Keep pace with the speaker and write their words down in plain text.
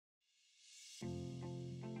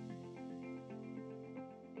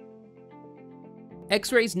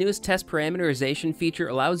Xray's newest test parameterization feature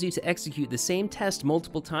allows you to execute the same test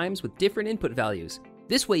multiple times with different input values.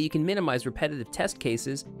 This way you can minimize repetitive test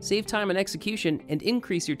cases, save time on execution, and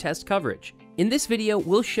increase your test coverage. In this video,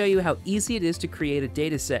 we'll show you how easy it is to create a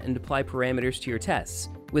dataset and apply parameters to your tests.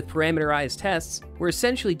 With parameterized tests, we're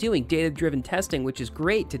essentially doing data-driven testing, which is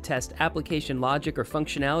great to test application logic or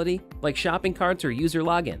functionality, like shopping carts or user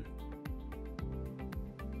login.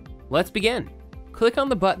 Let's begin. Click on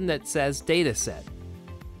the button that says Dataset.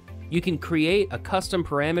 You can create a custom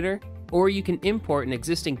parameter, or you can import an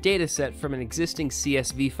existing dataset from an existing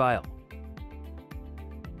CSV file.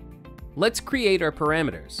 Let's create our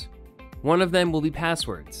parameters. One of them will be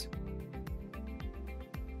passwords.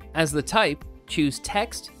 As the type, choose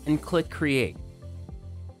Text and click Create.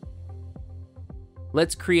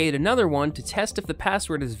 Let's create another one to test if the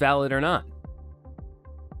password is valid or not.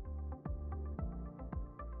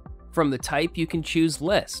 From the type, you can choose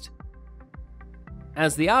List.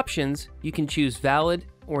 As the options, you can choose Valid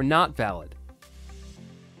or Not Valid.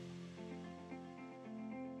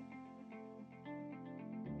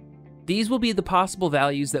 These will be the possible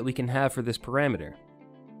values that we can have for this parameter.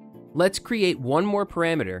 Let's create one more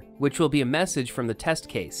parameter, which will be a message from the test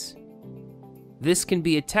case. This can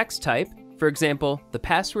be a text type. For example, the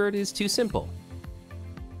password is too simple.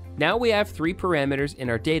 Now we have 3 parameters in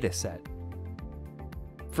our data set.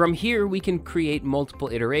 From here, we can create multiple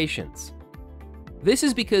iterations. This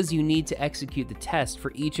is because you need to execute the test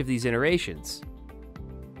for each of these iterations.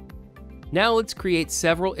 Now let's create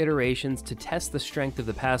several iterations to test the strength of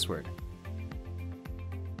the password.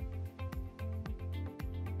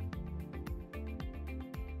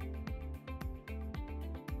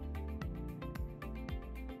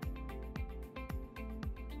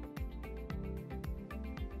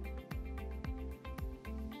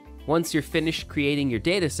 Once you're finished creating your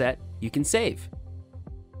dataset, you can save.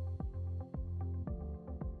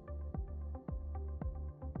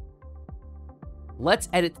 Let's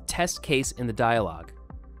edit the test case in the dialog.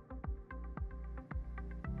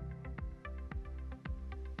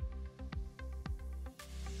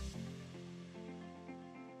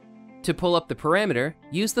 To pull up the parameter,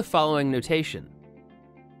 use the following notation.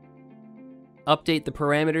 Update the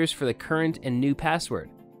parameters for the current and new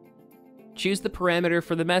password. Choose the parameter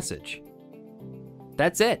for the message.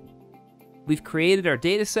 That's it. We've created our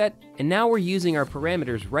dataset, and now we're using our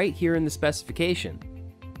parameters right here in the specification.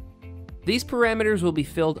 These parameters will be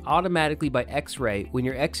filled automatically by Xray when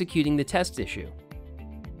you're executing the test issue.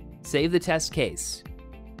 Save the test case.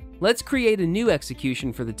 Let's create a new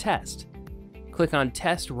execution for the test. Click on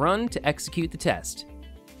Test Run to execute the test.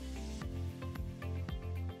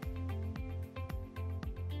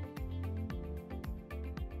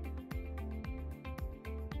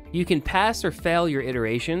 You can pass or fail your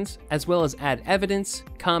iterations, as well as add evidence,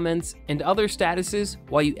 comments, and other statuses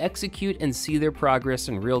while you execute and see their progress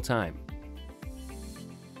in real time.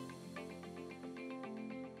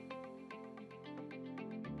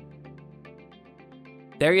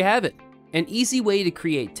 There you have it, an easy way to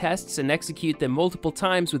create tests and execute them multiple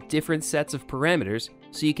times with different sets of parameters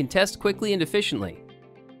so you can test quickly and efficiently.